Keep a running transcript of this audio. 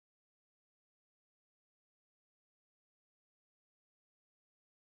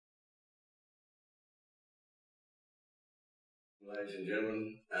Ladies and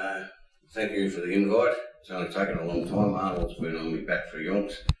gentlemen, thank you for the invite. It's only taken a long time. Arnold's been on me back for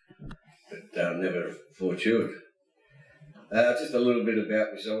yonks, but never fortuit. Just a little bit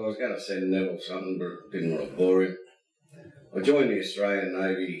about myself. I was going to send Neville something, but didn't want to bore him. I joined the Australian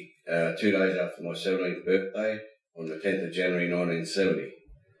Navy 2 days after my 17th birthday on the 10th of January 1970.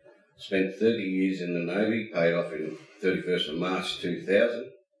 Spent 30 years in the Navy, paid off in 31st of March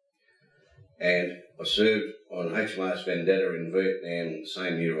 2000, and I served on HMAS Vendetta in Vietnam the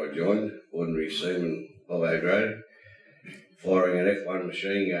same year I joined, Ordinary Seaman Bravo graded, firing an F1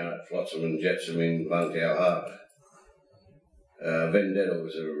 machine gun at Flotsam and Jetsam in Vung Tau Harbour. Vendetta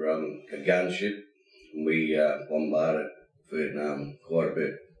was a gunship, and we bombarded Vietnam quite a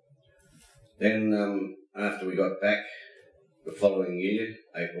bit. Then after we got back the following year,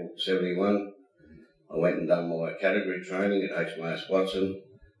 April 71, I went and done my category training at HMAS Watson,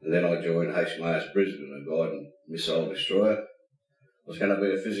 and then I joined HMAS Brisbane, a guided missile destroyer. I was going to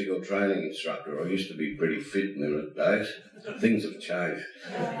be a physical training instructor. I used to be pretty fit in them days. Things have changed.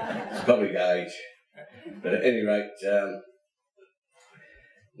 It's probably age. But at any rate,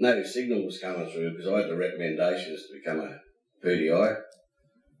 no signal was coming through because I had the recommendations to become a PDI.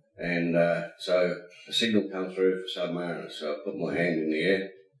 And so the signal came through for Submariner. So I put my hand in the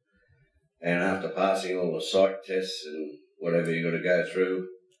air. And after passing all the psych tests and whatever you got to go through,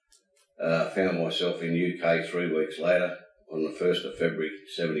 found myself in UK 3 weeks later on the 1st of February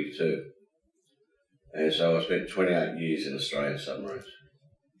 72. And so I spent 28 years in Australian submarines.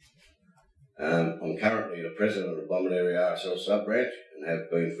 I'm currently the president of the Bombard Area RSL sub-branch and have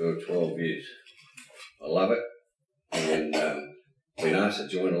been for 12 years. I love it, and been asked to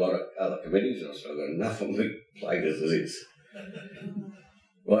join a lot of other committees, and I've still got enough on my plate as it is.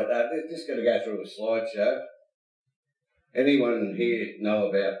 Right, just going to go through a slideshow. Anyone here know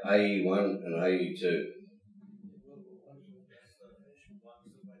about AE1 and AE2?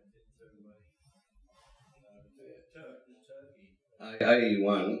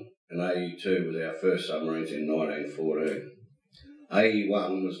 AE1 and AE2 was our first submarines in 1914.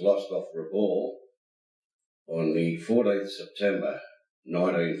 AE1 was lost off Rabaul on the 14th September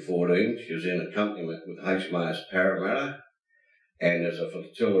 1914. She was in accompaniment with HMAS Parramatta, and there's a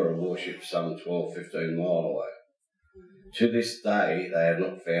flotilla of warships some 12-15 miles away. To this day, they have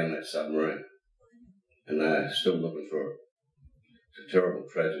not found that submarine, and they're still looking for it. It's a terrible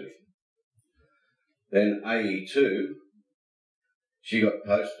tragedy. Then AE2, she got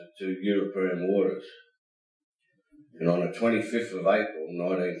posted to European waters, and on the 25th of April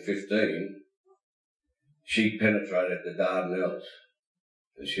 1915, she penetrated the Dardanelles,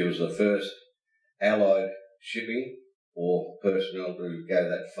 and she was the first Allied shipping or personnel to go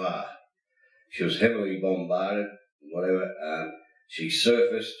that far. She was heavily bombarded. Whatever, she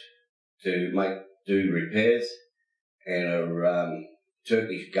surfaced to do repairs, and a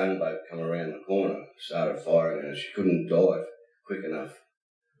Turkish gunboat come around the corner, started firing, and she couldn't dive quick enough.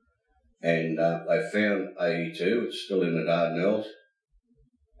 And they found AE2. It's still in the Dardanelles,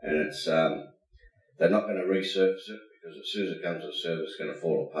 and it's they're not going to resurface it because as soon as it comes to surface, it's going to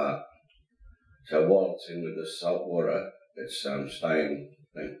fall apart. So while it's in with the salt water, it's staying.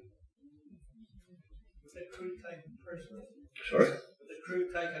 Sorry? Were the crew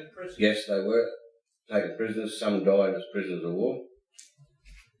taken prisoners? Yes, they were taken prisoners. Some died as prisoners of war.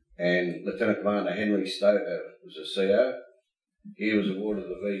 And Lieutenant Commander Henry Stoker was a CO. He was awarded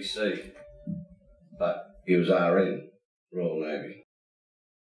the VC, but he was RN, Royal Navy.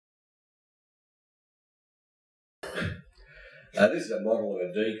 This is a model of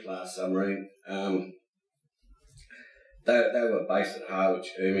a D-class submarine. They were based at Harwich,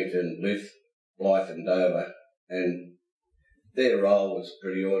 Ermington, Blyth and Dover, and their role was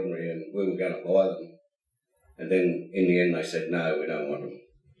pretty ordinary, and we were going to buy them. And then in the end they said, no, we don't want them.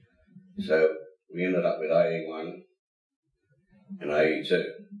 So we ended up with AE1 and AE2.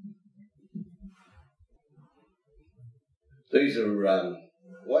 These are,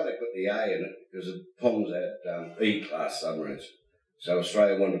 why they put the A in it, because the Poms had E-class submarines. So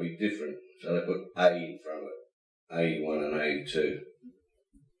Australia wanted to be different, so they put A in front of it, AE1 and AE2.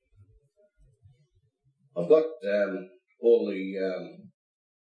 I've got all the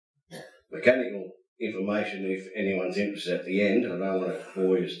mechanical information if anyone's interested at the end. I don't want to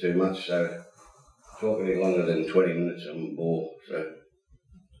bore you too much, so talk any longer than 20 minutes I'm bored, so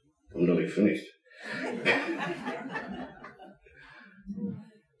I'm nearly finished.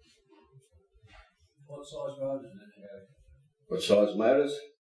 What size motors did it have? What size motors?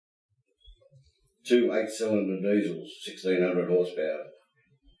 2 8-cylinder diesels, 1600 horsepower.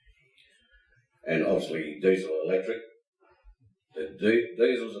 And obviously diesel electric. The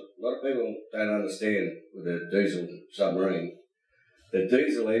diesels, a lot of people don't understand with a diesel submarine, The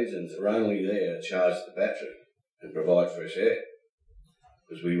diesel engines are only there to charge the battery and provide fresh air,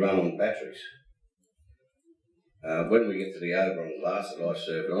 because we run on batteries. When we get to the Oberon class that I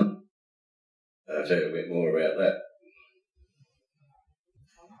served on, I'll tell you a bit more about that.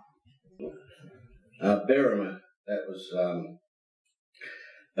 Berrima, that was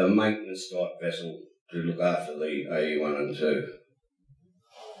a maintenance type vessel to look after the AE1 and 2.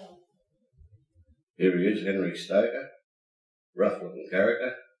 Here he is, Henry Stoker, rough looking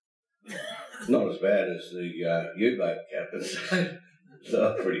character. Not as bad as the U-boat captains,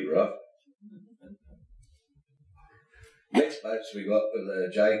 so pretty rough. Next boats we got were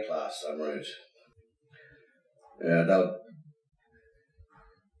the J-class submarines. They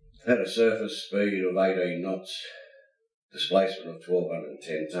had a surface speed of 18 knots, displacement of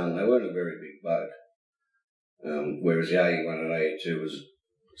 1,210 tonne. They weren't a very big boat, whereas the AE1 and AE2 was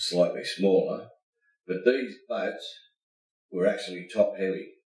slightly smaller. But these boats were actually top heavy,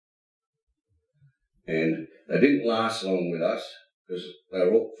 and they didn't last long with us because they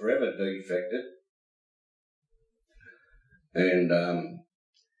were all forever defected. And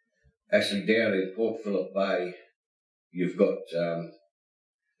actually down in Port Phillip Bay, you've got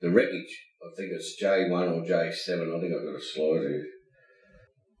the wreckage. I think it's J1 or J7. I think I've got a slide here.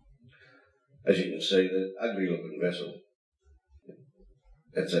 As you can see, the ugly looking vessel.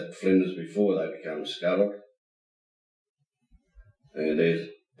 That's at Flinders before they become scuttled. And there's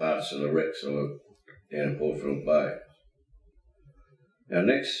parts of the wreck side down in Port Phillip Bay. Our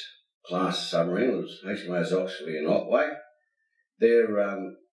next class submarine was HMAS Oxley and Otway. They're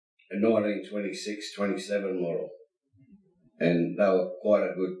a 1926-27 model, and they were quite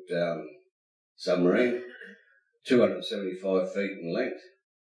a good submarine. 275 feet in length,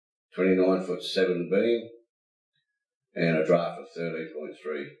 29 foot 7 beam, and a draft of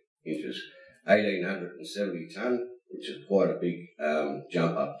 13.3 inches. 1,870 tonne, which is quite a big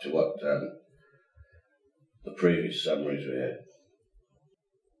jump up to what the previous submarines we had.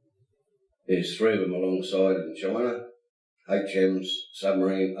 There's 3 of them alongside in China. HM's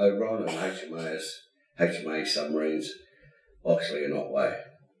Submarine Oberon and HMA Submarines Oxley and Otway.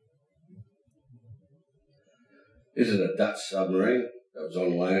 This is a Dutch submarine that was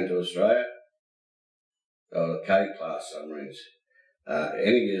on loan to Australia. They were the K-class submarines.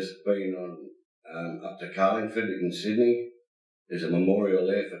 Any has been on up to Carlingford in Sydney. There's a memorial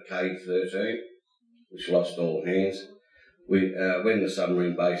there for K13, which lost all hands. When the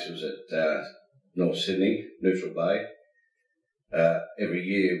submarine base was at North Sydney, Neutral Bay, every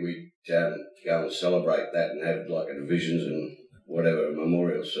year we'd go and celebrate that and have like a divisions and whatever, a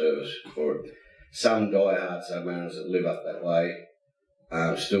memorial service for it. Some die-hard submariners that live up that way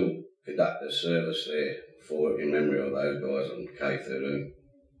still conduct a service there in memory of those guys on K13.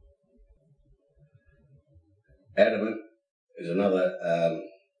 Adamant is another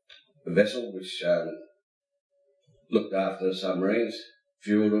vessel which looked after the submarines,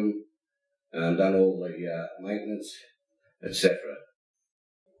 fueled them, done all the maintenance, etc.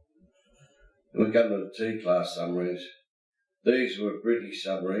 And we come to the T-class submarines. These were British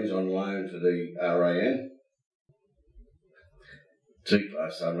submarines on loan to the RAN.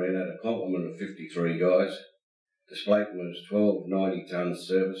 T-class submarine had a complement of 53 guys. Displacement was 1290 tonne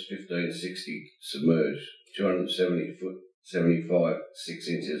surface, 1560 submerged, 270 foot 75 6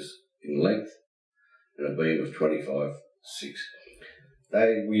 inches in length, and a beam of 25 6.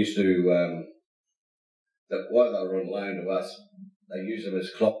 We used to while they were on loan to us, they use them as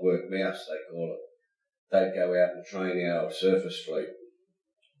clockwork mouse, they call it. They'd go out and train our surface fleet.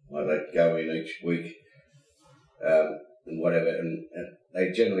 Like they'd go in each week and whatever, and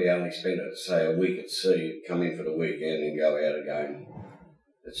they generally only spend, say, a week at sea, come in for the weekend and go out again,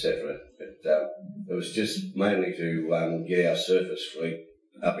 etc. But it was just mainly to get our surface fleet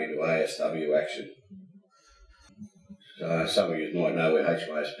up into ASW action. So some of you might know where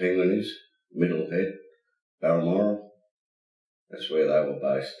HMAS Penguin is, Middlehead, Balmoral. That's where they were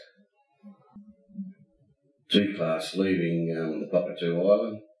based. G-class leaving the Papatū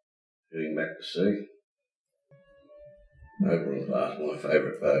Island, heading back to sea. Oberon class, my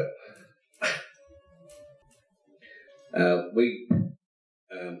favourite boat. We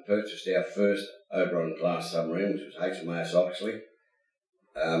purchased our first Oberon class submarine, which was HMAS Oxley,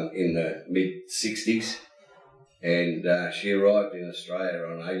 in the mid-60s, and she arrived in Australia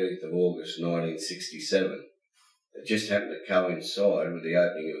on 18th of August 1967. It just happened to coincide with the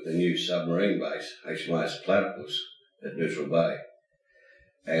opening of the new submarine base, HMAS Platypus, at Neutral Bay.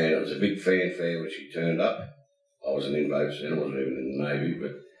 And it was a big fanfare when she turned up. I wasn't in boats then, I wasn't even in the Navy,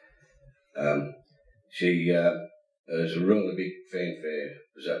 but it was a really big fanfare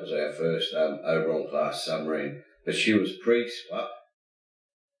because that was our first Oberon class submarine. But she was pre-swap,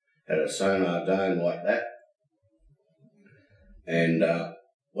 had a sonar dome like that, and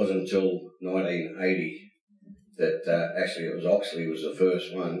wasn't until 1980 that actually it was Oxley was the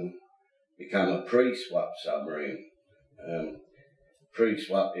first one become a pre-swap submarine.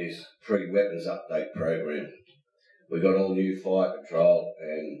 Pre-swap is pre-weapons update program. We got all new fire control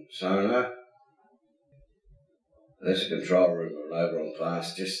and sonar. That's a control room of an Oberon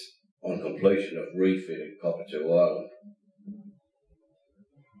class just on completion of refitted Cockatoo Island.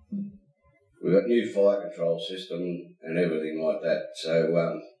 We've got new fire control system and everything like that. So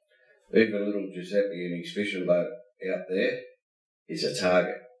even little Giuseppe in his fishing boat out there is a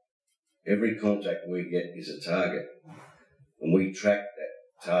target. Every contact we get is a target. And we track that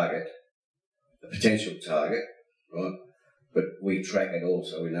target, a potential target, right? But we track it all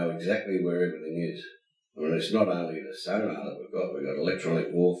so we know exactly where everything is. I mean, it's not only the sonar that we've got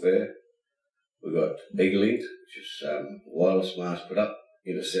electronic warfare, we've got E-Link, which is wireless mast put up,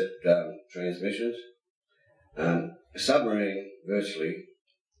 intercept transmissions. A submarine, virtually,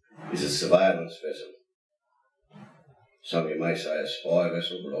 is a surveillance vessel. Some of you may say a spy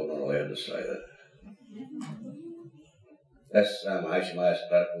vessel, but I'm not allowed to say that. That's HMAS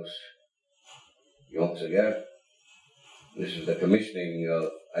Platypus yonks ago. This is the commissioning of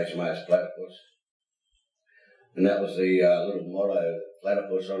HMAS Platypus. And that was the little motto,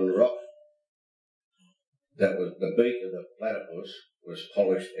 platypus on the rock. That was the beak of the platypus was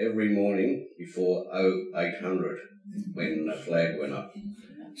polished every morning before 0800 when the flag went up.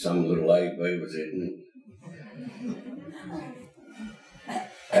 Some little AB was in.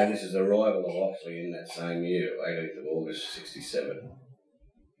 And this is the arrival of Oxley in that same year, 18th of August, 67.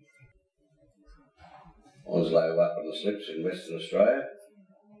 Onslow up on the slips in Western Australia.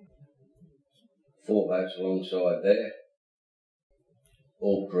 4 boats alongside there,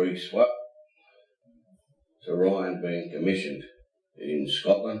 all pre-swap. So Ryan being commissioned in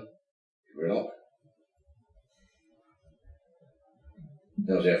Scotland, Greenock.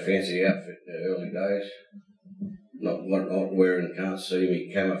 That was our fancy outfit in the early days. Not wearing can't see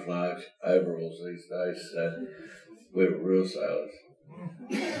me camouflage overalls these days. We were real sailors.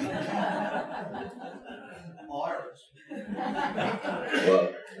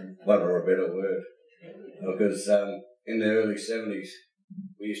 Well, one or a better word. Because in the early 70s,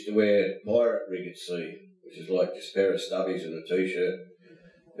 we used to wear pirate rig at sea, which is like just a pair of stubbies and a t-shirt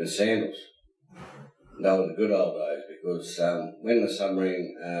and sandals. And they were the good old days because when the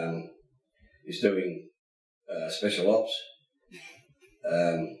submarine is doing special ops,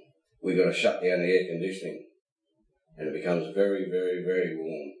 we've got to shut down the air conditioning and it becomes very, very, very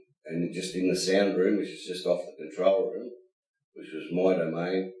warm. And just in the sound room, which is just off the control room, which was my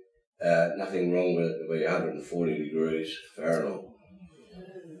domain, nothing wrong with it to be 140 degrees Fahrenheit.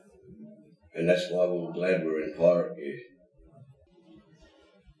 And that's why we were glad we were in pirate gear.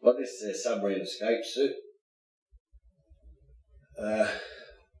 Well, this is a submarine escape suit.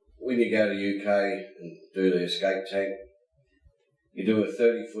 When you go to UK and do the escape tank, you do a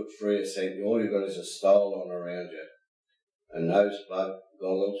 30-foot free ascent. All you've got is a stole on around you, a nose plug,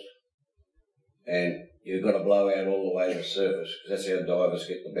 goggles, and you've got to blow out all the way to the surface, because that's how divers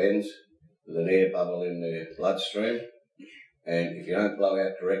get the bends, with an air bubble in their bloodstream. And if you don't blow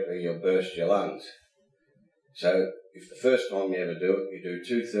out correctly, you'll burst your lungs. So if the first time you ever do it, you do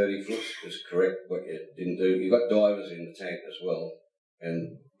 2 30-foots, is correct what you didn't do. You've got divers in the tank as well,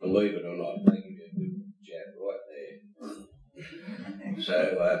 and believe it or not, they give you a good jab right there. So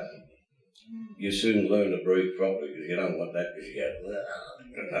you soon learn to breathe properly, because you don't want that, because you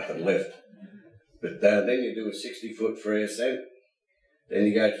got nothing left. But then you do a 60-foot free ascent. Then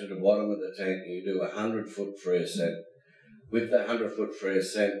you go to the bottom of the tank and you do a 100-foot free ascent. With the 100-foot free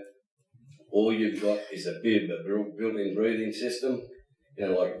ascent, all you've got is a bib, a built-in breathing system, you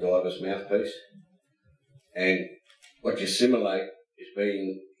know, like a diver's mouthpiece. And what you simulate is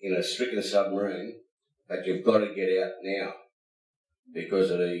being in a stricken submarine, but you've got to get out now because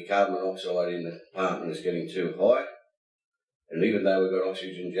of the carbon monoxide in the compartment is getting too high. And even though we've got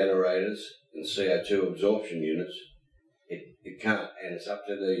oxygen generators and CO2 absorption units, it can't. And it's up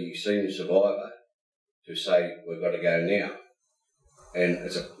to the senior survivor to say, we've got to go now. And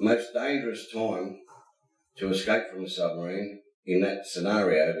it's a most dangerous time to escape from a submarine in that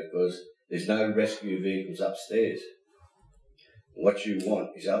scenario because there's no rescue vehicles upstairs. What you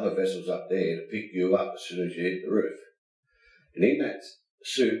want is other vessels up there to pick you up as soon as you hit the roof. And in that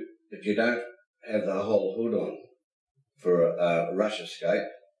suit, that you don't have the whole hood on for a rush escape,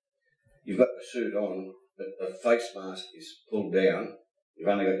 you've got the suit on, but the face mask is pulled down. You've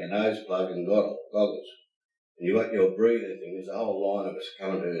only got your nose plug and goggles. And you've got your breathing thing. There's a whole line of us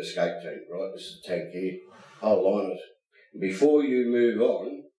coming to the escape tank, right? This is the tank here. Whole line of us. Before you move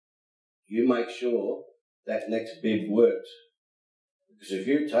on, you make sure that next bib works. Because if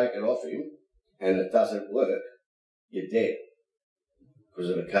you take it off him and it doesn't work, you're dead because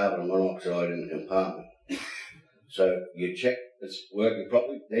of the carbon monoxide in the compartment. So you check it's working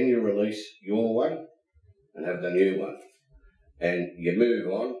properly, then you release your one and have the new one. And you move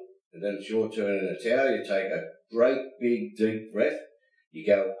on, and then it's your turn in the tower. You take a great big deep breath, you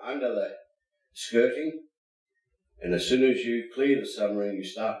go under the skirting, and as soon as you clear the submarine, you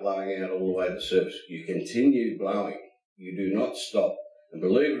start blowing out all the way to the surface. You continue blowing, you do not stop. And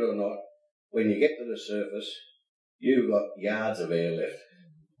believe it or not, when you get to the surface, you've got yards of air left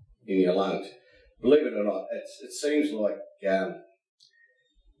in your lungs. Believe it or not, it seems like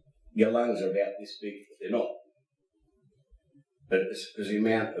your lungs are about this big, but they're not. But it's because the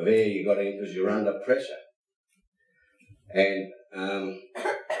amount of air you got in, because you're under pressure. And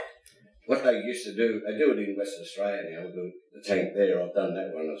what they used to do, they do it in Western Australia now, with the tank there, I've done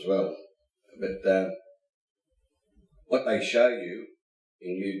that one as well. But what they show you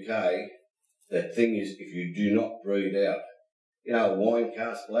in UK, the thing is, if you do not breathe out, you know, a wine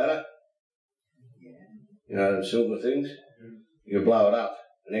cask bladder, you know, the silver things, you blow it up,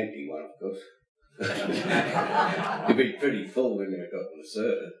 an empty one, of course. You'd be pretty full when you got on the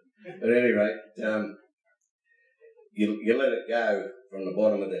surface. But at any rate, you let it go from the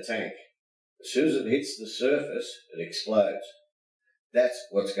bottom of the tank. As soon as it hits the surface, it explodes. That's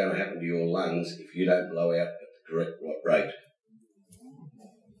what's going to happen to your lungs if you don't blow out at the correct rate.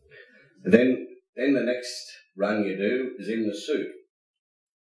 And then the next run you do is in the suit.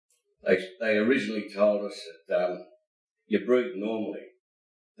 They originally told us that you breathe normally.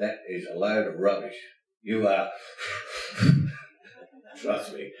 That is a load of rubbish. You are,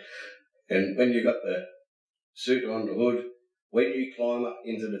 trust me. And when you've got the suit on the hood, when you climb up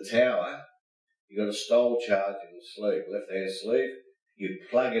into the tower, you've got a stole charge in the sleeve, left-hand sleeve. You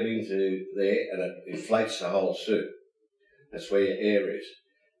plug it into there and it inflates the whole suit. That's where your air is.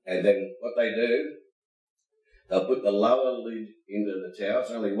 And then what they do, they'll put the lower lid into the tower.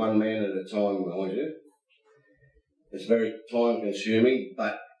 It's only one man at a time, mind you. It's very time-consuming,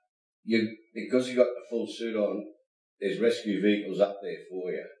 but because you've got the full suit on, there's rescue vehicles up there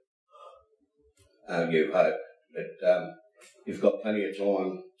for you. You hope. But you've got plenty of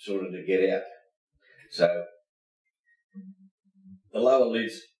time sort of to get out. So the lower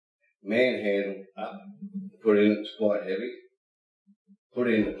lid's manhandled up, put in, it's quite heavy, put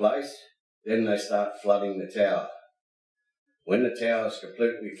into place, then they start flooding the tower. When the tower is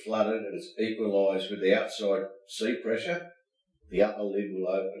completely flooded and it's equalised with the outside sea pressure, the upper lid will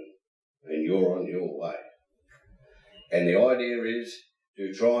open and you're on your way. And the idea is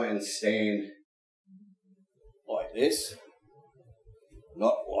to try and stand like this,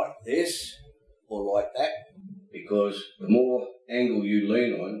 not like this or like that, because the more angle you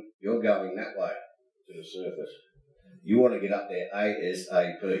lean on, you're going that way to the surface. You want to get up there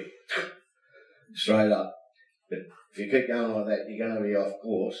ASAP, straight up. But if you keep going like that, you're going to be off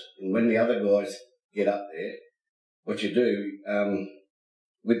course. And when the other guys get up there, what you do,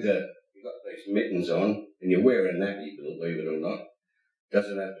 you've got these mittens on, and you're wearing a nappy, believe it or not. It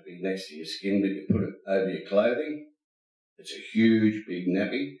doesn't have to be next to your skin, but you put it over your clothing. It's a huge, big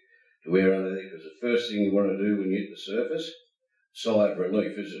nappy to wear under there, because the first thing you want to do when you hit the surface, sigh of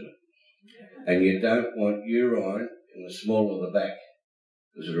relief, isn't it? And you don't want urine in the small of the back,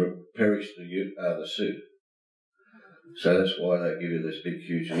 because it'll perish the suit. So that's why they give you this big,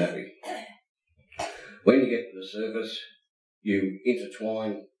 huge nappy. When you get to the surface, you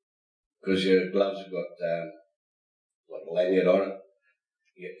intertwine, because your gloves have got like a lanyard on it.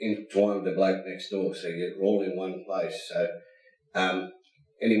 You intertwine with the bloke next door, so you're all in one place. So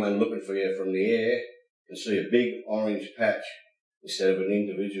anyone looking for you from the air can see a big orange patch instead of an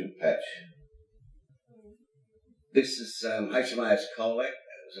individual patch. This is HMAS Colac.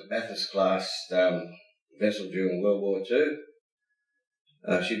 It was a Bathurst-class vessel during World War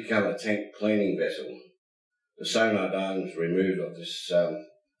II. She became a tank cleaning vessel. The sonar dome was removed off this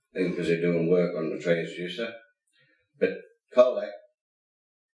thing because they're doing work on the transducer. But Colac,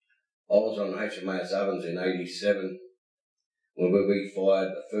 I was on HMAS Ovens in '87 when we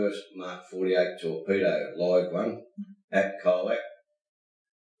fired the first Mark 48 torpedo, live one, at Colac.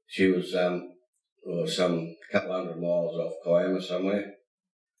 She was some couple hundred miles off Kiama somewhere,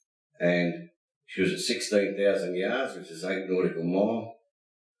 and she was at 16,000 yards, which is 8 nautical miles,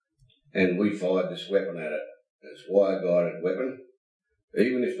 and we fired this weapon at it. It's a wire-guided weapon.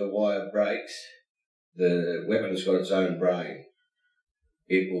 Even if the wire breaks, the weapon's got its own brain.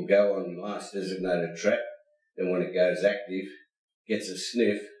 It will go on last designated track, then when it goes active, gets a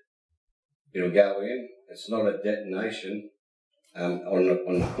sniff, it'll go in. It's not a detonation on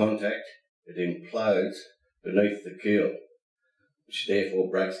the contact. it implodes beneath the keel, which therefore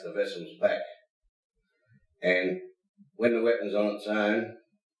breaks the vessel's back. And when the weapon's on its own,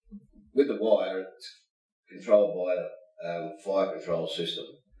 with the wire, it's controlled by a fire control system.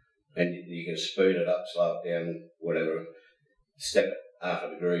 And you can speed it up, slow it down, whatever, step it half a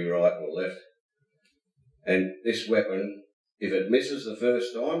degree right or left. And this weapon, if it misses the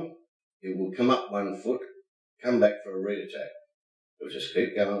first time, it will come up 1 foot, come back for a re-attack. It'll just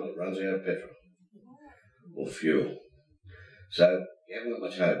keep going until it runs out of petrol or fuel. So you haven't got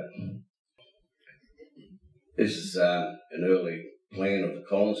much hope. This is an early plan of the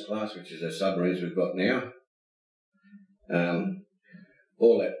Collins class, which is the submarines we've got now.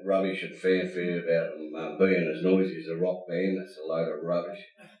 All that rubbish and fanfare about them being as noisy as a rock band, that's a load of rubbish.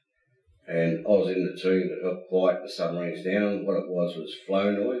 And I was in the team that helped quiet the submarines down. What it was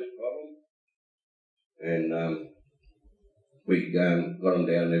flow noise problem. And we got them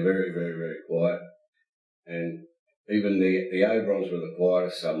down there very, very, very quiet. And even the Abrams were the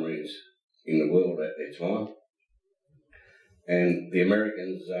quietest submarines in the world at their time. And the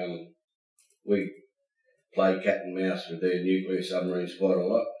Americans, we play cat and mouse with their nuclear submarines quite a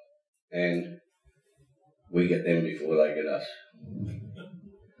lot, and we get them before they get us.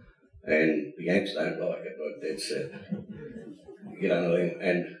 And the Yanks don't like it, like dead set. You get under them.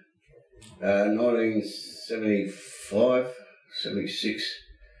 And 1975, 76,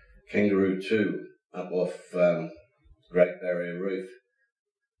 Kangaroo 2 up off Great Barrier Reef.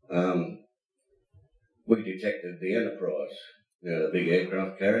 We detected the Enterprise, the big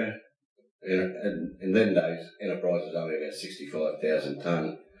aircraft carrier. And in them days, Enterprise was only about 65,000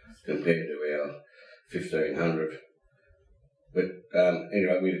 tonne compared to our 1,500. But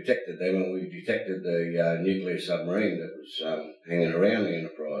anyway, we detected them, and we detected the nuclear submarine that was hanging around the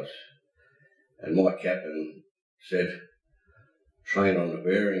Enterprise. And my captain said, train on the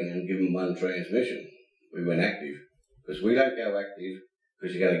bearing and give them 1 transmission. We went active, because we don't go active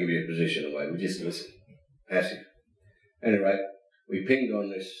because you're going to give your position away. We just listen, passive. Anyway, we pinged on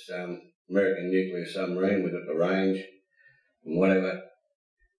this American nuclear submarine. We got the range and whatever,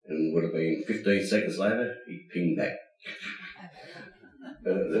 and would have been 15 seconds later, he pinged back.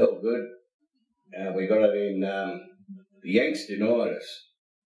 But it was all good. We got it in, the Yanks denied us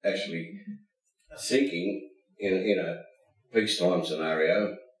actually sinking in a peacetime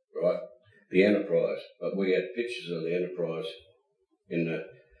scenario, right, the Enterprise, but we had pictures of the Enterprise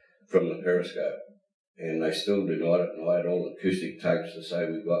from the periscope, and they still denied it, and I had all the acoustic tapes to say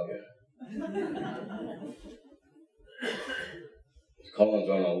we got you. Collins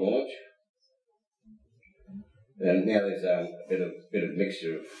on our launch, and now there's a bit of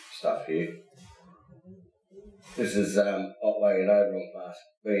mixture of stuff here. This is Otway and Oberon class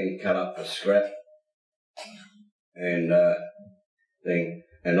being cut up for scrap, and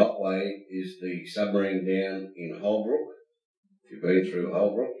and Otway is the submarine down in Holbrook. If you've been through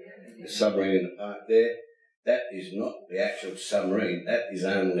Holbrook, the submarine in the park there. That is not the actual submarine. That is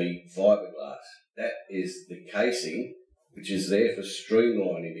only fiberglass. That is the casing, which is there for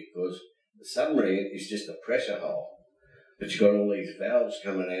streamlining, because the submarine is just a pressure hole. But you've got all these valves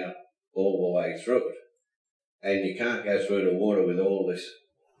coming out all the way through it. And you can't go through the water with all this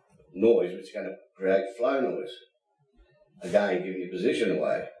noise, which is going to create flow noise. Again, give your position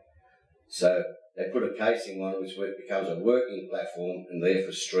away. So they put a casing on it, which becomes a working platform, and there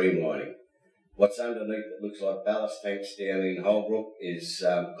for streamlining. What's underneath that looks like ballast tanks down in Holbrook is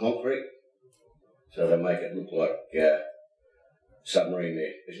concrete, so they make it look like submarine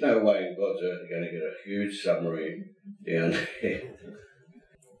there. There's no way in God's earth you're going to get a huge submarine down there.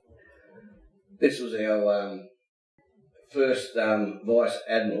 This was our first Vice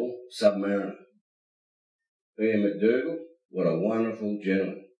Admiral Submariner. Ian McDougall, what a wonderful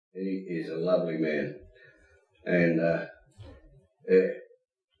gentleman. He is a lovely man. And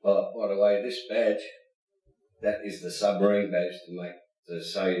by the way, this badge, that is the submarine badge to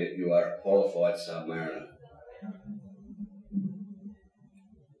say that you are a qualified submariner.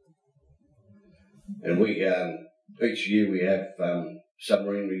 And we each year we have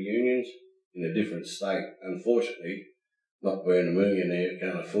submarine reunions in a different state. Unfortunately, not being a millionaire,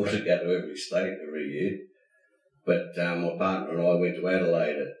 can't afford to go to every state every year. But my partner and I went to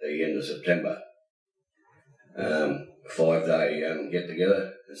Adelaide at the end of September. 5-day get-together.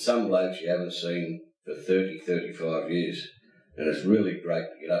 And some blokes you haven't seen for 30, 35 years. And it's really great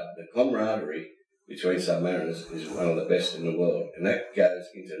to get up. The camaraderie between submariners is one of the best in the world. And that goes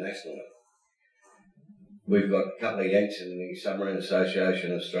internationally. We've got a couple of Yanks in the Submarine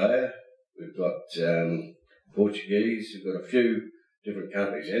Association in Australia. We've got Portuguese. We've got a few different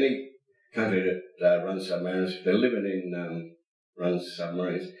countries. Any country that runs submariners, if they're living in runs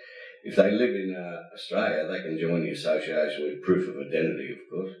submarines, If they live in Australia, they can join the association with proof of identity, of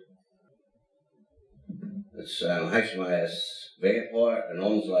course. It's HMAS Vampire and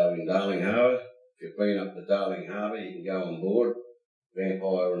Onslow in Darling Harbour. If you've been up to Darling Harbour, you can go on board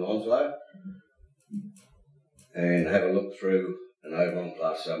Vampire and Onslow and have a look through an Oberon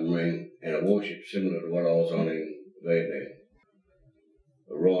class submarine and a warship similar to what I was on in Vietnam.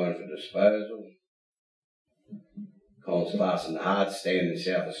 Orion for disposal. Collins class in the hard stand in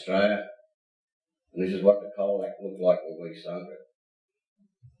South Australia. And this is what the Colac looked like when we sunk it.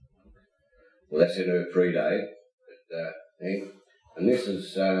 Well, that's in her pre-day. And this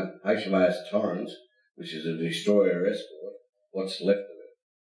is HMAS Torrens, which is a destroyer escort, what's left of it.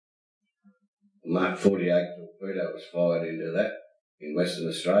 A Mark 48 torpedo was fired into that in Western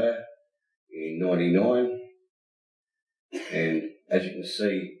Australia in '99. And as you can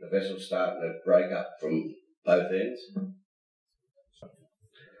see, the vessel's starting to break up from both ends.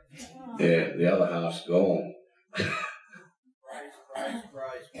 Yeah, the other half's gone.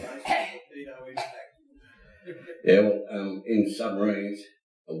 Yeah, well, in submarines,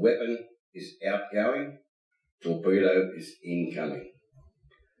 a weapon is outgoing, torpedo is incoming.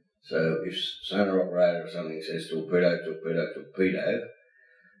 So if sonar operator or something says torpedo, torpedo, torpedo,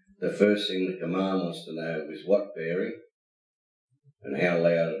 the first thing the command wants to know is what bearing and how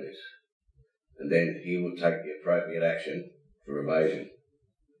loud it is. And then he will take the appropriate action for evasion.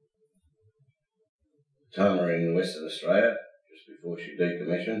 Submarine in Western Australia, just before she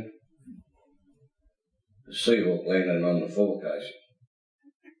decommissioned. The Seahawk landed on the forecastle.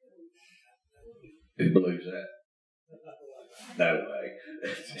 Who believes that? No way.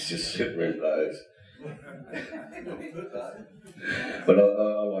 It's just superimposed. But I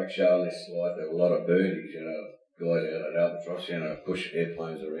like showing this slide. There were a lot of birdies, guys out at Albatross, push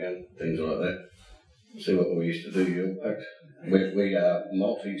airplanes around, things like that. See what we used to do, you folks. We are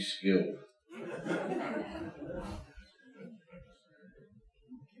multi-skilled.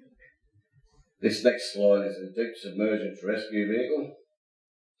 This next slide is a deep submergence rescue vehicle.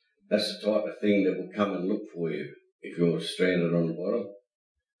 That's the type of thing that will come and look for you if you're stranded on the bottom.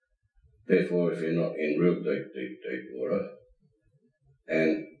 Therefore, if you're not in real deep water.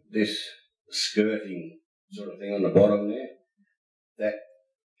 And this skirting sort of thing on the bottom there, that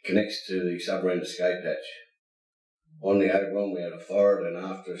connects to the submarine escape hatch. On the Oberon, we had a forward and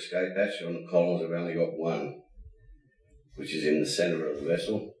after escape hatch. On the Collins, we've only got one, which is in the centre of the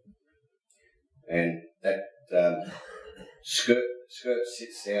vessel. And that skirt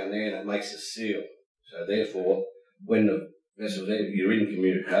sits down there and it makes a seal. So therefore, when the vessel's there, you're in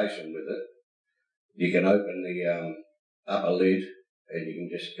communication with it, you can open the upper lid and you can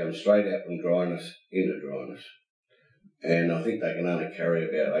just come straight out from dryness into dryness. And I think they can only carry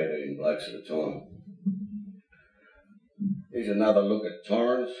about 18 blokes at a time. Here's another look at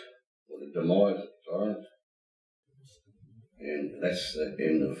Torrens, or the demise of Torrens. And that's the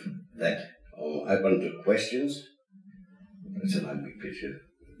end of that. I'm open to questions. That's an ugly picture.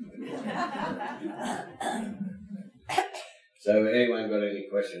 So anyone got any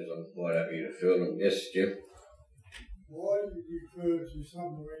questions, I'm quite happy to fill them. Yes, Jim? Why do you refer to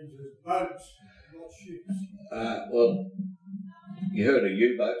submarines as boats, not ships? Well, you heard of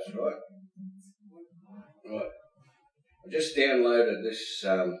U-boats, right? Right. I just downloaded this,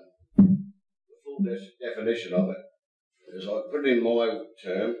 the full definition of it, because I put it in my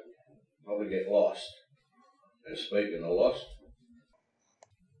term, probably get lost. And speaking of lost,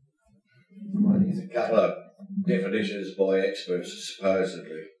 here's a couple of definitions by experts,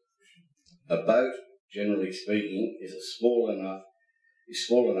 supposedly. A boat, generally speaking, is small enough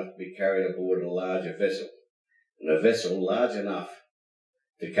to be carried aboard a larger vessel. And a vessel large enough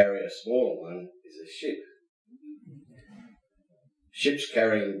to carry a smaller one is a ship. Ships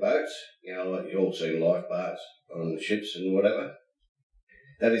carrying boats, like you've all seen lifeboats on the ships and whatever.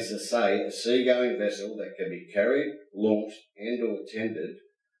 That is to say, a seagoing vessel that can be carried, launched and or tended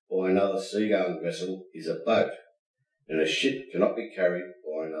by another seagoing vessel is a boat, and a ship cannot be carried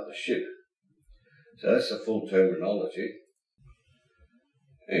by another ship. So that's the full terminology.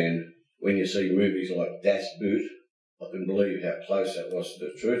 And when you see movies like Das Boot, I can believe how close that was to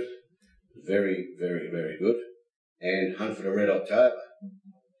the truth. Very, very, very good. And Hunt for the Red October.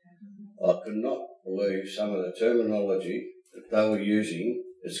 I could not believe some of the terminology that they were using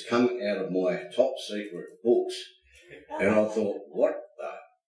has come out of my top secret books. And I thought, what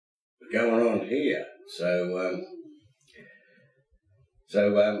the going on here?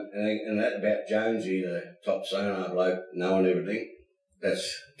 And that about Jonesy, the top sonar bloke, knowing everything, that's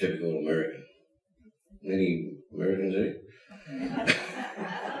typical American. Any Americans here?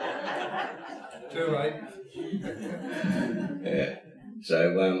 Too late. Yeah. So,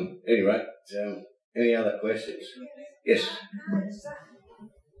 anyway, any other questions? Yes.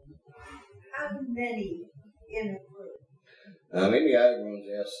 How many in a group? In the Oberons,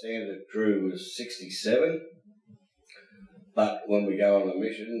 our standard crew was 67, but when we go on a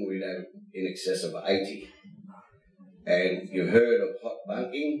mission, we'd have in excess of 80. And you've heard of hot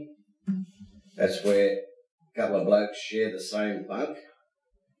bunking. That's where a couple of blokes share the same bunk,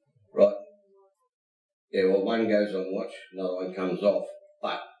 right? Yeah, well, one goes on watch, another one comes off,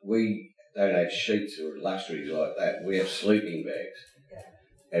 but we don't have sheets or luxuries like that. We have sleeping bags,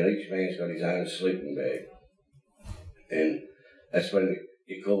 and each man's got his own sleeping bag. And that's when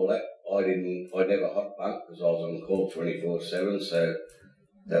you call that. I never hot bunk because I was on call 24/7, so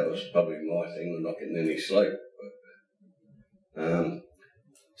that was probably my thing, not getting any sleep. But,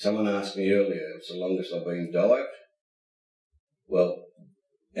 someone asked me earlier, it's the longest I've been dived. Well,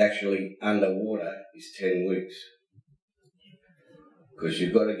 actually, underwater is 10 weeks. Because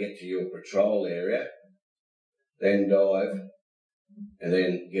you've got to get to your patrol area, then dive, and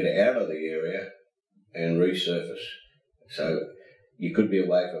then get out of the area and resurface. So you could be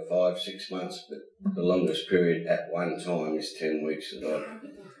away for 5-6 months, but the longest period at one time is 10 weeks that I'm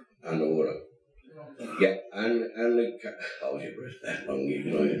underwater. Yeah, only hold your breath that long, you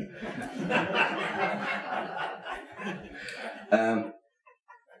know.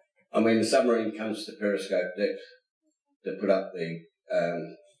 I mean, the submarine comes to periscope depth to put up the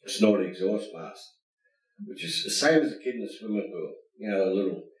snort exhaust mask, which is the same as a kid in a swimming pool. You know, a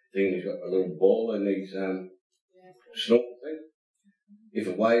little thing, he's got a little ball in his snort thing. If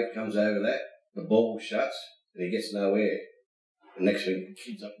a wave comes over that, the ball shuts and he gets no air. The next thing, the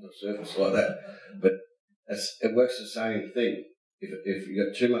kid's up to the surface like that. But it works the same thing. If you've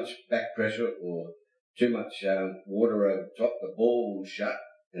got too much back pressure or too much water over top, the ball will shut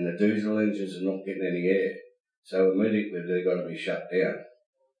and the diesel engines are not getting any air. So immediately they've got to be shut down.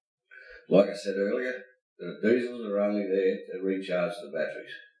 Like I said earlier, the diesels are only there to recharge the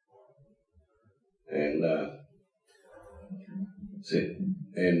batteries. And that's it.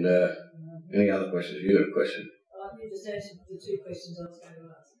 And any other questions? You got a question? You just answered the 2 questions I was going to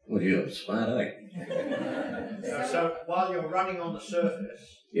ask. Well, you're smart, eh? So while you're running on the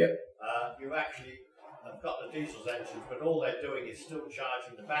surface, yep. You actually have got the diesel engines, but all they're doing is still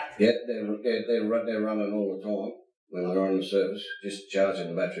charging the battery. Yeah, they're running all the time when they're on the surface, just charging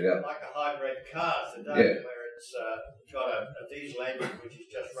the battery up. Like a hybrid car today, where it's got a diesel engine which is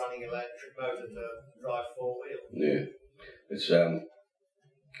just running electric motor to drive 4-wheel. Yeah, it's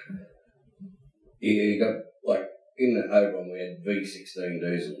you got like in the Oberon we had V16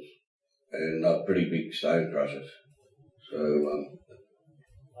 diesels, and they're pretty big stone crushers. So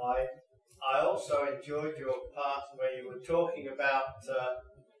I also enjoyed your part where you were talking about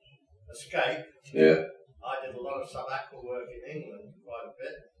escape. Yeah. I did a lot of sub-aqua work in England, quite a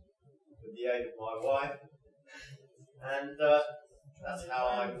bit, with the aid of my wife, and that's how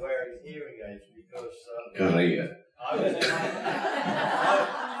I'm wearing hearing aids, because can't hear you.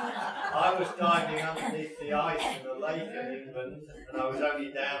 I was diving underneath the ice in a lake in England, and I was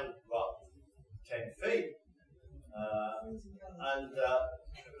only down, 10 feet. And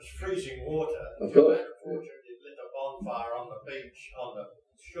it was freezing water. Of course. Unfortunately, lit a bonfire on the beach, on the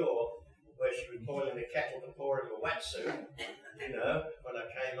shore, where she was boiling a kettle to pour in a wetsuit, when I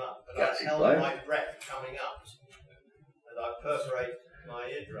came up. But I held my breath coming up, and I perforated my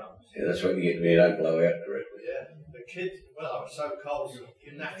eardrums. Yeah, that's what you get when you don't blow out correctly. Yeah. The kids, I was so cold,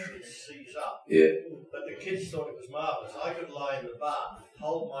 you naturally seize up. Yeah. But the kids thought it was marvellous. I could lie in the bar,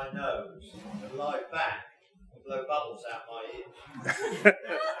 hold my nose, and lie back, and blow bubbles out my ears.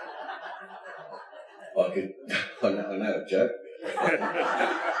 I know a joke.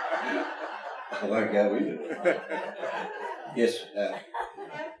 I won't go with it. Yes.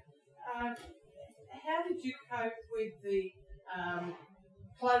 How did you cope with the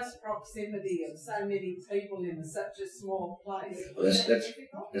close proximity of so many people in such a small place? Well,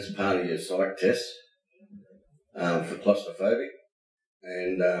 that's part of your psych test for claustrophobic.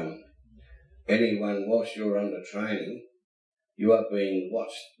 And anyone, whilst you're under training, you are being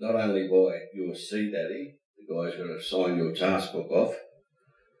watched not only by your sea daddy, the guy's got to sign your task book off.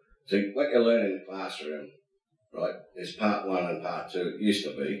 So what you learn in the classroom, right, is part 1 and part 2. It used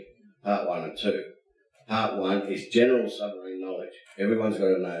to be part 1 and 2. Part 1 is general submarine knowledge. Everyone's got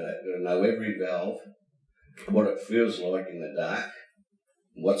to know that. Got to know every valve, what it feels like in the dark,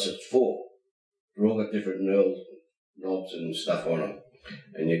 what's it for. They're all got different knobs and stuff on them,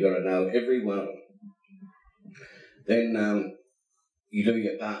 and you've got to know every one of them. Then you do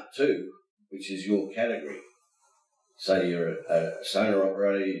your part 2, which is your category. Say you're a sonar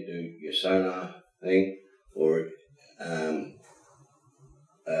operator, you do your sonar thing, or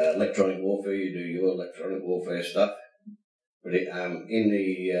electronic warfare, you do your electronic warfare stuff. But in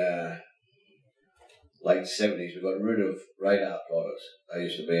the late 70s, we got rid of radar plotters. They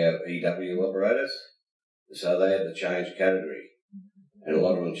used to be our EW operators, so they had to change category, and a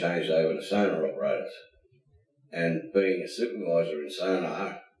lot of them changed over to sonar operators. And being a supervisor in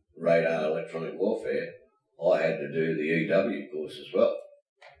sonar, radar, electronic warfare, I had to do the EW course as well,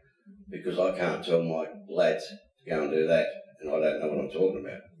 because I can't tell my lads to go and do that, and I don't know what I'm talking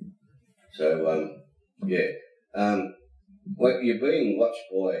about. So, well, you're being watched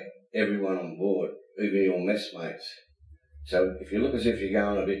by everyone on board, even your messmates. So if you look as if you're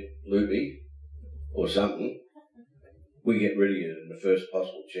going a bit loopy or something, we get rid of you in the first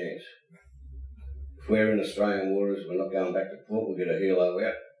possible chance. If we're in Australian waters, we're not going back to port, we'll get a helo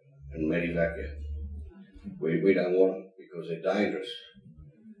out and medevac you. We don't want them because they're dangerous.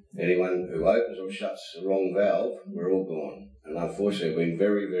 Anyone who opens or shuts the wrong valve, we're all gone. And unfortunately, we've been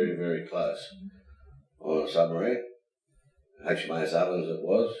very, very, very close on a submarine. HMAS Ovens it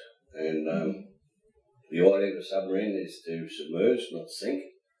was. And the idea of a submarine is to submerge, not sink.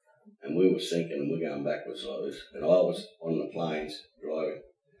 And we were sinking and we're going backwards like this. And I was on the planes driving.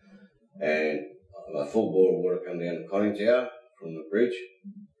 And a full bore of water come down the conning tower from the bridge.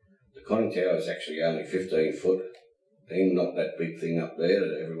 The conning tower is actually only 15 foot thing, not that big thing up there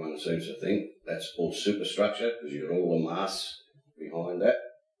that everyone seems to think. That's all superstructure because you've got all the masts behind that.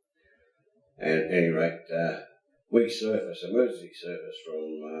 And at any rate, we surfaced, emergency surface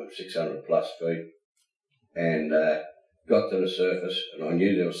from 600 plus feet, and got to the surface, and I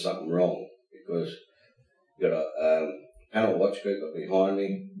knew there was something wrong because you got a panel watchkeeper behind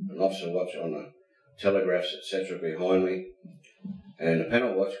me, an officer watch on the telegraphs, etc. behind me, and the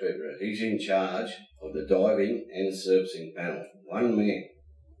panel watchkeeper, he's in charge of the diving and servicing panel. One man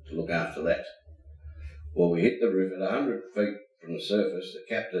to look after that. Well, we hit the roof at 100 feet from the surface.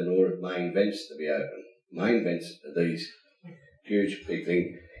 The captain ordered main vents to be open. Main vents are these huge big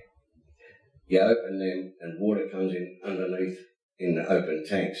things. You open them and water comes in underneath in the open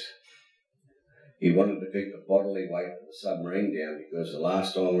tanks. He wanted to keep the bodily weight of the submarine down because the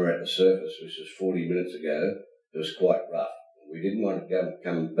last time we were at the surface, which was 40 minutes ago, it was quite rough. We didn't want to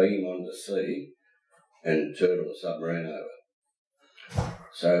come beam onto sea and turtle the submarine over.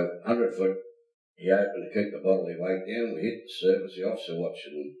 So 100 foot, he opened to keep the bodily weight down. We hit the surface, the officer watched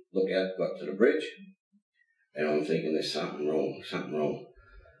and look out, got to the bridge, and I'm thinking there's something wrong, something wrong.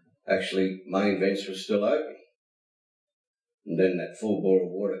 Actually, main vents were still open. And then that full bore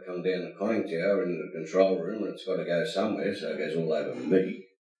of water come down the conning tower into the control room, and it's got to go somewhere, so it goes all over me.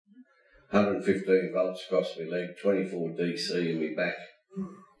 115 volts across my leg, 24 DC in my back,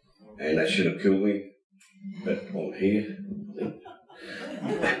 and they should have killed me, but I'm here.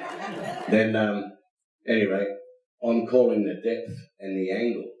 Then, anyway, I'm calling the depth and the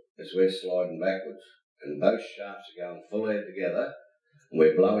angle as we're sliding backwards, and both shafts are going full head together, and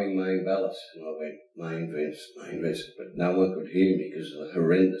we're blowing main ballast, and I went, main vents, but no one could hear me because of the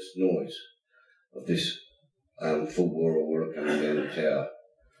horrendous noise of this full bore of water coming down the tower.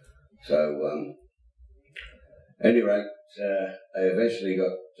 So, at any rate, they eventually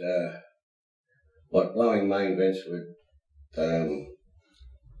got, like blowing main vents with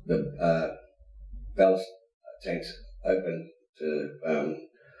the ballast tanks open to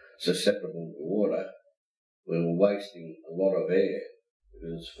susceptible to water. We were wasting a lot of air. It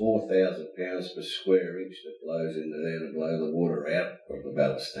was 4,000 pounds per square inch that blows into there to blow the water out of the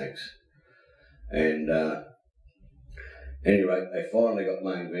ballast tanks. And any rate, they finally got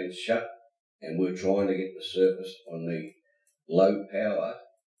main vents shut, and we were trying to get the surface on the low power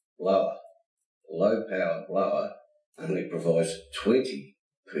blower. The low power blower only provides 20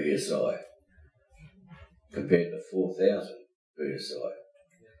 psi compared to 4,000 psi.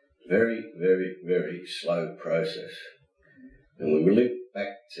 Very, very, very slow process. And we were linked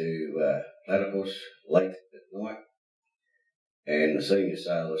back to Platypus late at night, and the senior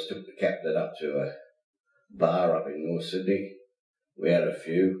sailors took the captain up to a bar up in North Sydney. We had a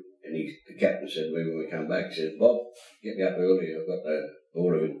few, and the captain said to me when we come back, he said, "Bob, get me up early, I've got the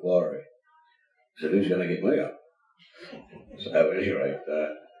Board of Inquiry." I said, "Who's going to get me up?" So at any rate,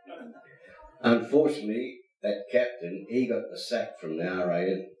 unfortunately, that captain, he got the sack from the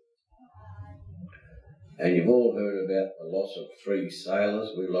R.A.N. And you've all heard about the loss of 3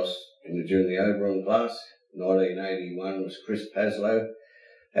 sailors we lost during the Oberon class. 1981 was Chris Paslow,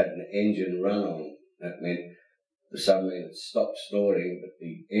 had an engine run on. That meant the submarine had stopped snorting, but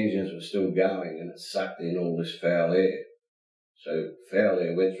the engines were still going, and it sucked in all this foul air. So foul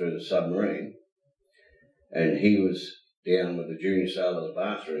air went through the submarine, and he was down with the junior sailors'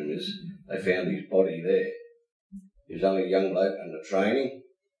 bathroom. They found his body there. He was only a young bloke under training,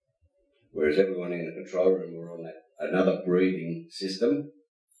 whereas everyone in the control room were on another breathing system.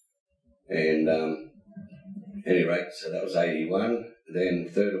 And any rate, so that was 81. Then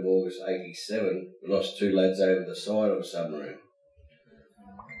 3rd of August 87, we lost 2 lads over the side of a submarine.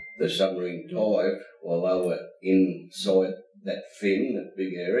 The submarine dived while they were inside that fin, that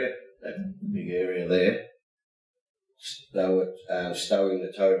big area there. They were stowing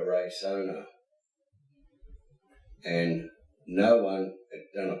the towed array sonar. And no one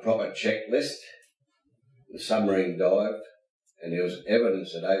had done a proper checklist. The submarine dived, and there was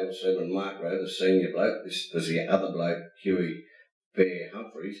evidence that Able Seaman Mark Rowe, the senior bloke, this was the other bloke, Huey Bear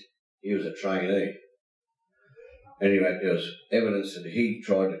Humphreys, he was a trainee. Anyway, there was evidence that he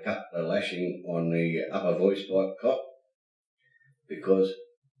tried to cut the lashing on the upper voice pipe cop, because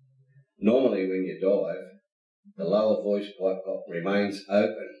normally when you dive, the lower voice pipe cop remains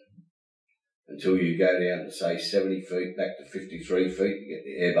open until you go down to, say, 70 feet back to 53 feet to get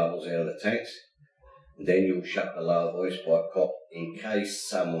the air bubbles out of the tanks. And then you'll shut the lower voice pipe cop in case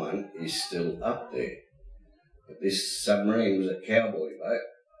someone is still up there. But this submarine was a cowboy boat,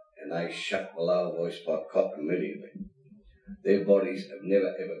 and they shut the lower voice pipe cop immediately. Their bodies have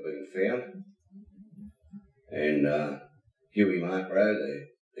never ever been found. And Huey Mark Rowe,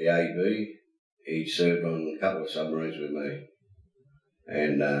 the AB, he served on a couple of submarines with me,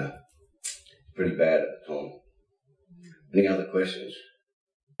 and pretty bad at the time. Any other questions?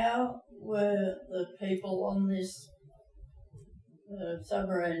 How were the people on this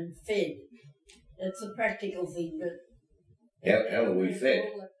submarine fed? It's a practical thing, but... How were we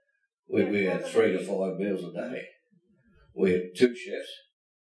fed? We had 3 to 5 meals a day. We had 2 chefs,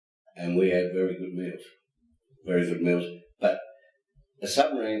 and we had very good meals. Very good meals. But a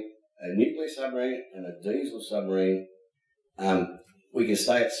submarine, a nuclear submarine and a diesel submarine, we can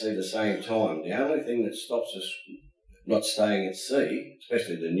stay at sea at the same time. The only thing that stops us not staying at sea,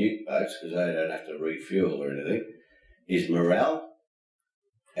 especially the nuke boats, because they don't have to refuel or anything, is morale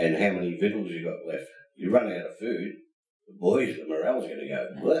and how many victuals you got left. You run out of food, the boys, the morale's going to go,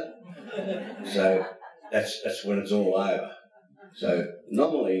 what? So that's when it's all over. So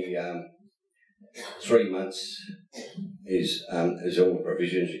normally 3 months is all the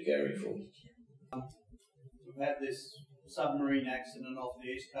provisions you carry for. We've had this submarine accident off the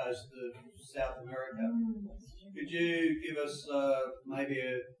east coast of South America. Could you give us maybe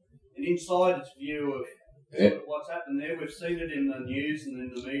an insider's view of what's happened there? We've seen it in the news and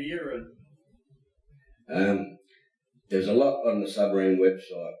in the media. And there's a lot on the submarine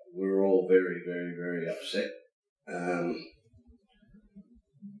website. We're all very, very, very upset.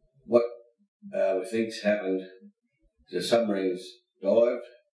 What we think's happened, the submarines dived,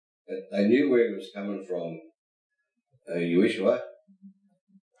 but they knew where it was coming from, Uishua,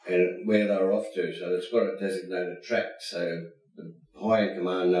 and where they were off to, so it's got a designated track, so the high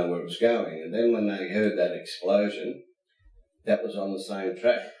command know where it was going. And then when they heard that explosion, that was on the same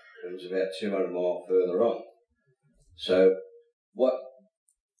track. It was about 200 miles further on. So what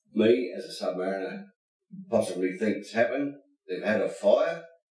me, as a submariner, possibly thinks happened, they've had a fire,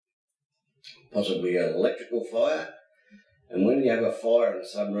 possibly an electrical fire, and when you have a fire in a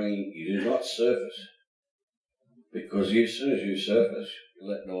submarine, you do not surface, because as soon as you surface,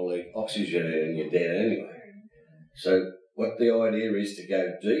 you're letting all the oxygen in and you're dead anyway. So what the idea is to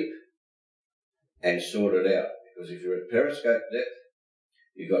go deep and sort it out, because if you're at periscope depth,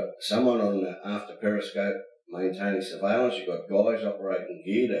 you've got someone on the after periscope maintaining surveillance, you've got guys operating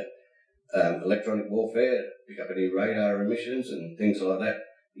gear to electronic warfare, pick up any radar emissions and things like that.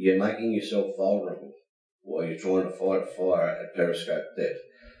 You're making yourself vulnerable while you're trying to fight a fire at periscope depth,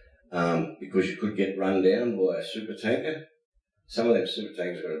 because you could get run down by a super tanker. Some of them super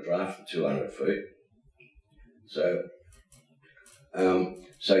tankers got a draft of 200 feet. So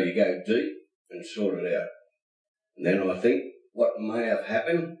you go deep and sort it out. And then I think what may have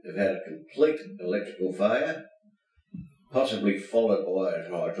happened, they've had a complete electrical failure, possibly followed by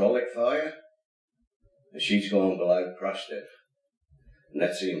an hydraulic failure, and she's gone below crush depth. And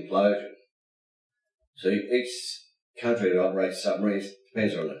that's the implosion. So each country that operates submarines,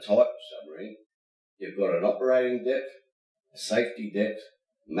 depends on the type of submarine, you've got an operating depth, a safety depth,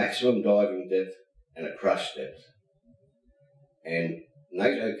 maximum diving depth, and a crush depth. And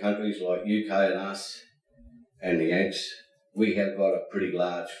NATO countries like UK and us and the Yanks, we have got a pretty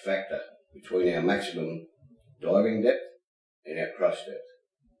large factor between our maximum diving depth and our crush depth.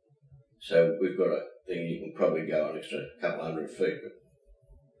 So we've got a thing you can probably go an extra couple 100 feet, but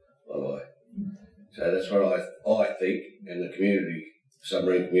bye-bye. So that's what I think, and the community,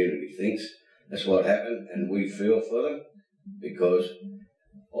 submarine community thinks. That's what happened, and we feel for them, because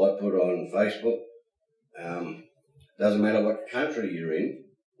I put on Facebook, doesn't matter what country you're in,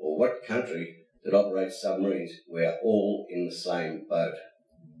 or what country that operates submarines, we're all in the same boat.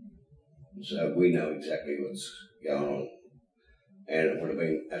 So we know exactly what's going on. And it would have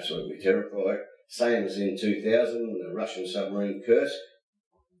been absolutely terrifying. Same as in 2000, the Russian submarine Kursk.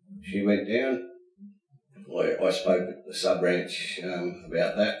 She went down. I spoke at the sub-ranch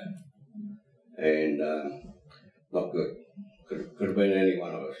about that. And not good. Could have been any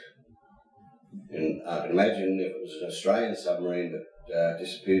one of us. And I can imagine if it was an Australian submarine that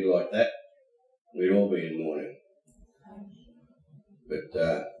disappeared like that, we'd all be in mourning.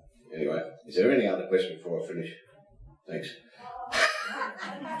 But anyway, is there any other question before I finish? Thanks.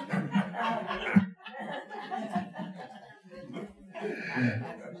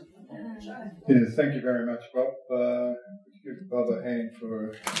 Yes, thank you very much, Bob. Give Bob a hand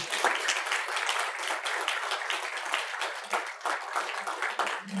for.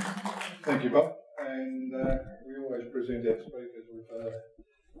 Thank you, Bob. And we always present our speakers with